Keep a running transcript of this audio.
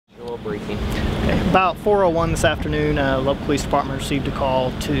briefing. Okay. About 4:01 this afternoon, Lubbock Police Department received a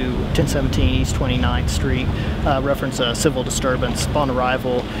call to 1017 East 29th Street, reference a civil disturbance. Upon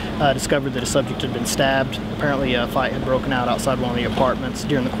arrival, discovered that a subject had been stabbed. Apparently a fight had broken out outside one of the apartments.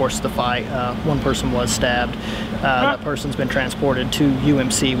 During the course of the fight, one person was stabbed. That person's been transported to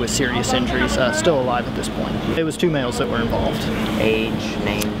UMC with serious injuries, still alive at this point. It was 2 males that were involved. Age,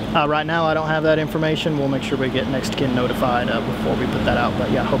 name? Right now I don't have that information. We'll make sure we get next of kin notified before we put that out, but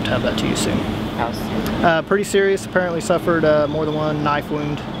yeah, hope to have that to you soon. How's pretty serious. Apparently suffered more than one knife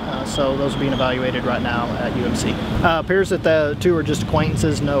wound, so those are being evaluated right now at UMC. Appears that the two are just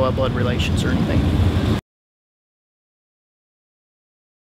acquaintances, no blood relations or anything.